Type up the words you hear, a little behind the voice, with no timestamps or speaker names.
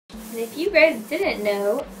And if you guys didn't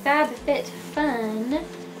know, FabFitFun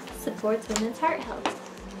supports women's heart health.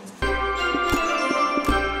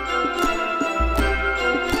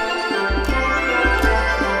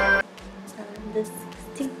 On the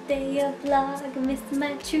 16th day of Vlogmas,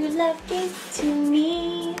 my true love gave to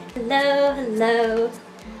me. Hello, hello.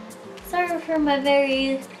 Sorry for my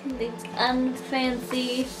very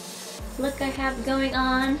unfancy look I have going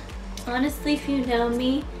on. Honestly, if you know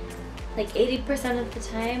me, like 80% of the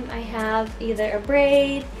time I have either a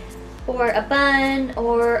braid or a bun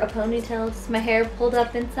or a ponytail, just my hair pulled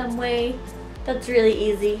up in some way. That's really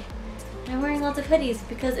easy. And I'm wearing lots of hoodies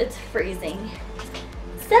because it's freezing.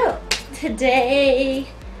 So today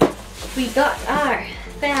we got our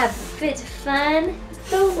FabFitFun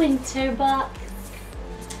Winter box.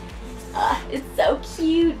 It's so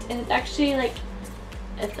cute, and it's actually like,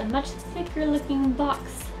 it's a much thicker looking box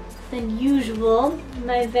than usual.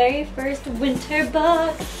 My very first winter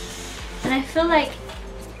box, and I feel like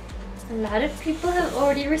a lot of people have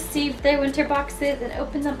already received their winter boxes and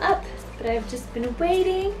opened them up, but I've just been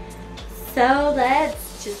waiting. So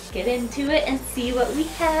let's just get into it and see what we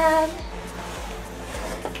have.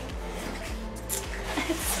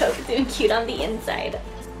 It's so cute on the inside.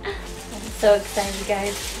 I'm so excited,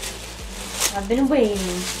 guys. I've been waiting.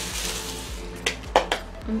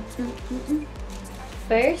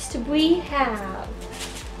 First we have,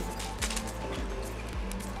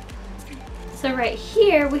 so right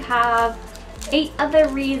here we have 8 other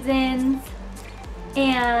reasons,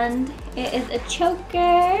 and it is a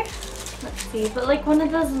choker. Let's see, but like one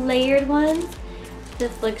of those layered ones.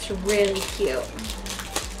 This looks really cute.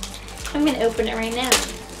 I'm gonna open it right now.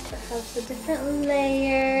 It has the different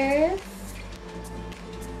layers.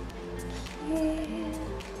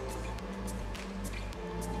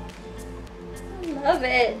 I love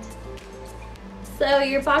it. So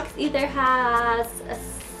your box either has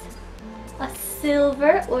a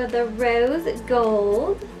silver or the rose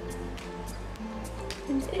gold,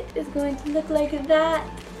 and it is going to look like that.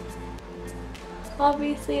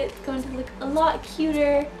 Obviously it's going to look a lot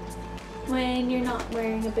cuter when you're not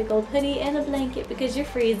wearing a big old hoodie and a blanket because you're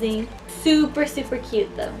freezing. Super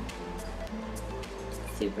cute though.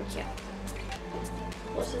 Super cute.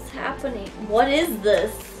 What is happening? What is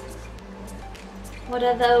this? What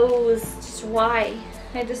are those? Just why?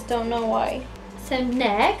 I just don't know why. So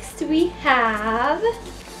next we have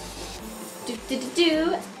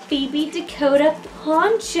Baby Dakota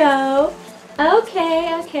poncho.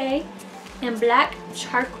 Okay. And black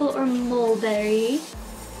charcoal or mulberry.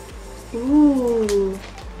 Ooh,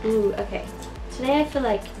 okay. Today I feel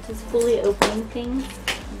like just fully opening things.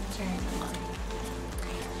 I'm turning them on.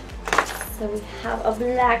 So we have a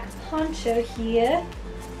black poncho here.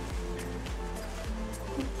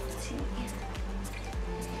 Let's see.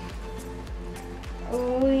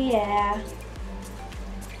 Oh yeah.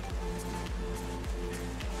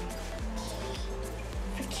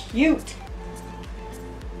 Cute.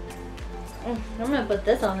 I'm gonna put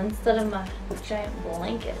this on instead of my giant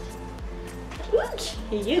blanket. Ooh,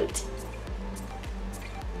 cute.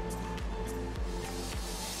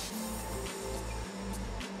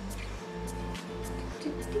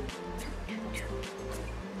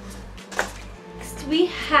 Next we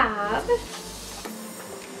have,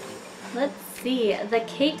 let's see, the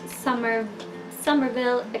Kate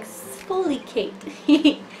Somerville Exfoliate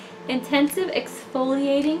Intensive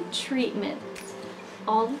Exfoliating Treatment.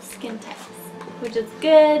 All the skin types, which is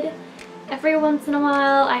good. Every once in a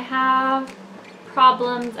while I have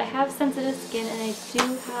problems. I have sensitive skin and I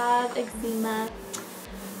do have eczema.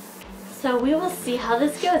 So we will see how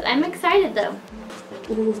this goes. I'm excited though.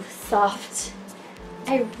 Ooh, soft.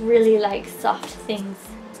 I really like soft things.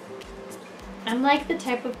 I'm like the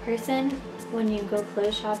type of person, when you go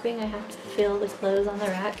clothes shopping, I have to feel the clothes on the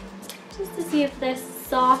rack just to see if they're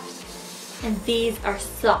soft. And these are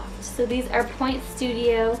soft. So these are Point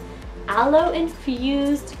Studio Aloe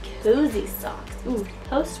Infused Cozy Socks. Ooh,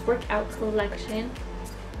 post-workout collection.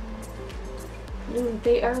 Ooh,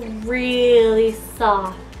 they are really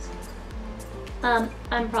soft. I'm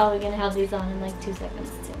probably gonna have these on in like 2 seconds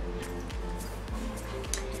too.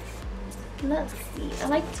 Let's see, I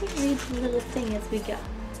like to read the little thing as we go.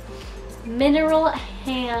 Mineral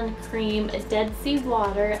Hand Cream, Dead Sea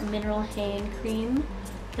Water Mineral Hand Cream.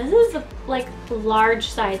 This is a like large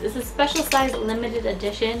size. This is special size limited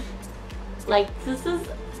edition. Like this is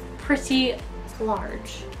pretty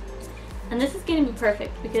large. And this is going to be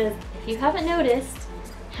perfect because if you haven't noticed,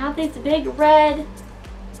 I have these big red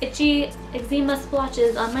itchy eczema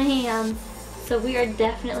splotches on my hands. So we are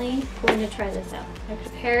definitely going to try this out.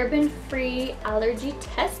 Paraben free, allergy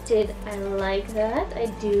tested. I like that. I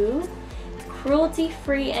do.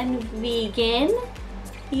 cruelty-free and vegan.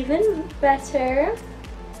 Even better.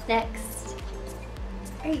 Next.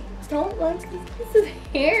 I don't like this piece of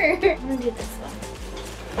hair. I'm gonna do this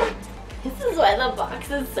one. This is why the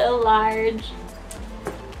box is so large.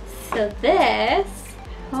 So this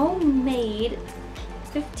homemade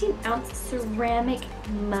 15-ounce ceramic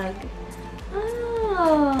mug.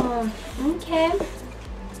 Oh, okay.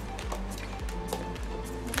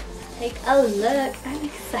 Take a look. I'm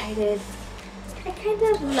excited. I kind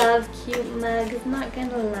of love cute mugs, not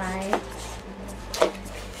gonna lie.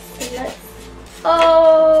 So let's,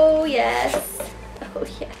 oh yes. Oh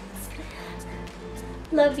yes.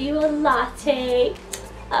 Love you a latte.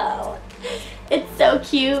 Oh, it's so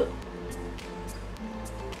cute.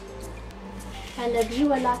 I love you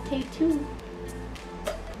a latte too.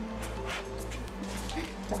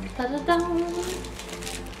 Dun, dun, dun, dun.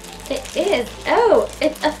 It is, oh,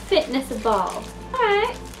 it's a fitness ball.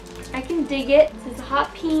 Alright, I can dig it. This is a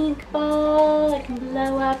hot pink ball. I can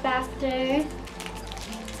blow up after.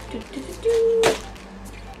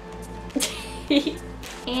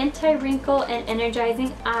 Anti-wrinkle and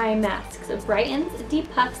energizing eye mask. So brightens,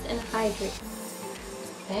 depuffs, and hydrates.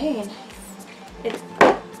 Very nice. It's,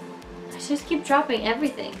 I should just keep dropping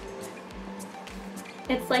everything.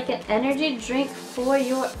 It's like an energy drink for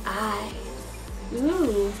your eyes.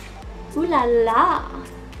 Ooh. Ooh la la.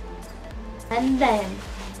 And then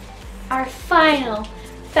our final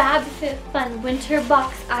FabFitFun Winter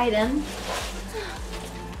box item.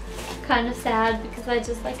 Kind of sad because I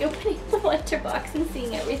just like opening the winter box and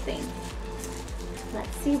seeing everything.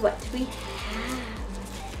 Let's see what we have.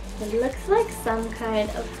 It looks like some kind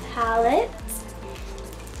of palette.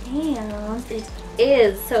 And it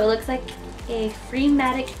is. So it looks like a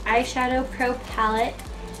Freematic Eyeshadow Pro palette.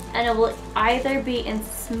 And it will either be in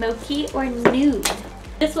smoky or nude.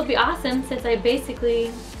 This will be awesome since I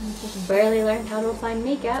basically just barely learned how to apply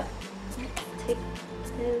makeup. Let's take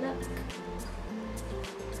a look.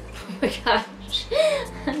 Oh my gosh.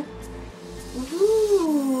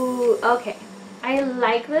 Ooh, okay. I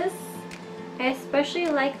like this. I especially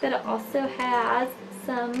like that it also has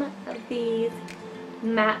some of these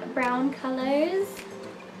matte brown colors.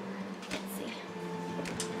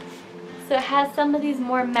 So it has some of these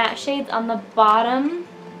more matte shades on the bottom,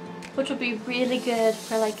 which will be really good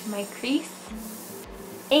for like my crease.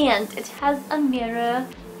 And it has a mirror,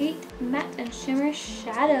 8 matte and shimmer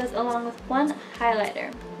shadows along with 1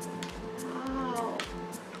 highlighter. Wow.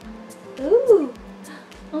 Ooh.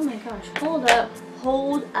 Oh my gosh, hold up,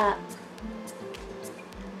 hold up.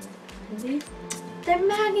 These, they're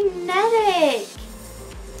magnetic.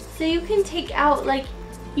 So you can take out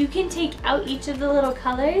each of the little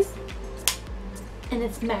colors and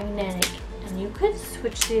it's magnetic. And you could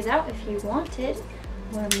switch these out if you wanted,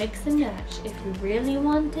 or mix and match if you really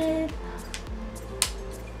wanted.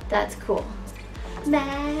 That's cool.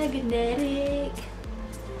 Magnetic.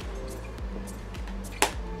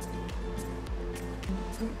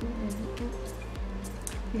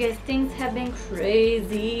 You guys, things have been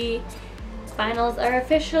crazy. Finals are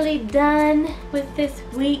officially done with this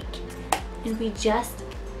week, and we just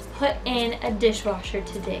put in a dishwasher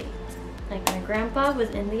today. Like, my grandpa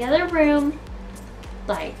was in the other room,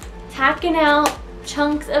 like, hacking out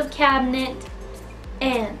chunks of cabinet,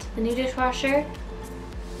 and the new dishwasher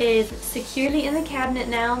is securely in the cabinet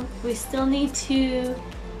now. We still need to,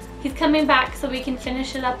 he's coming back so we can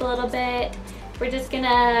finish it up a little bit. We're just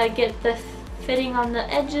gonna get the fitting on the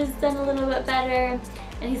edges done a little bit better,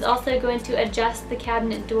 and he's also going to adjust the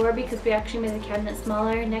cabinet door because we actually made the cabinet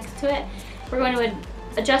smaller next to it. We're going to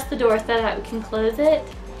adjust the door so that we can close it.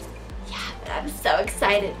 I'm so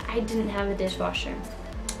excited. I didn't have a dishwasher.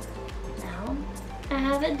 Now I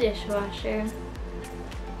have a dishwasher.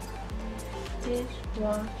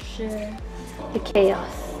 Dishwasher. The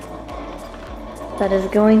chaos that is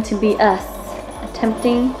going to be us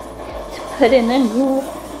attempting to put in a new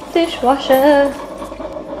dishwasher.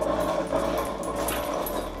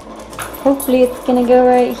 Hopefully it's gonna go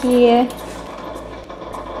right here.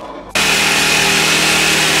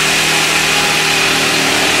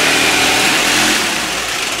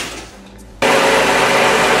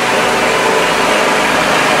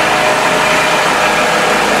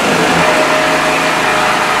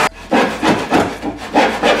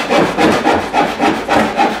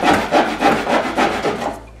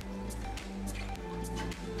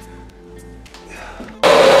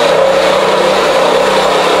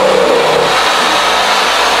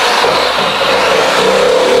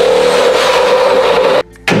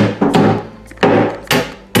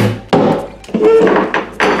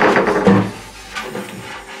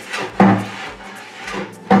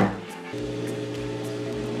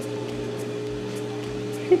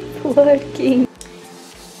 It's working.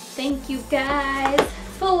 Thank you guys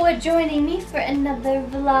for joining me for another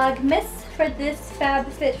Vlogmas for this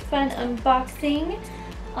FabFitFun unboxing.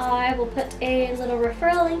 I will put a little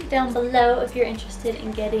referral link down below if you're interested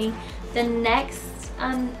in getting the next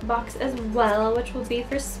box as well, which will be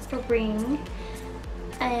for spring.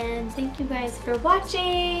 And thank you guys for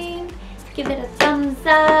watching. Give it a thumbs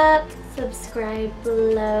up, subscribe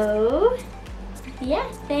below. Yeah,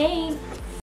 thanks.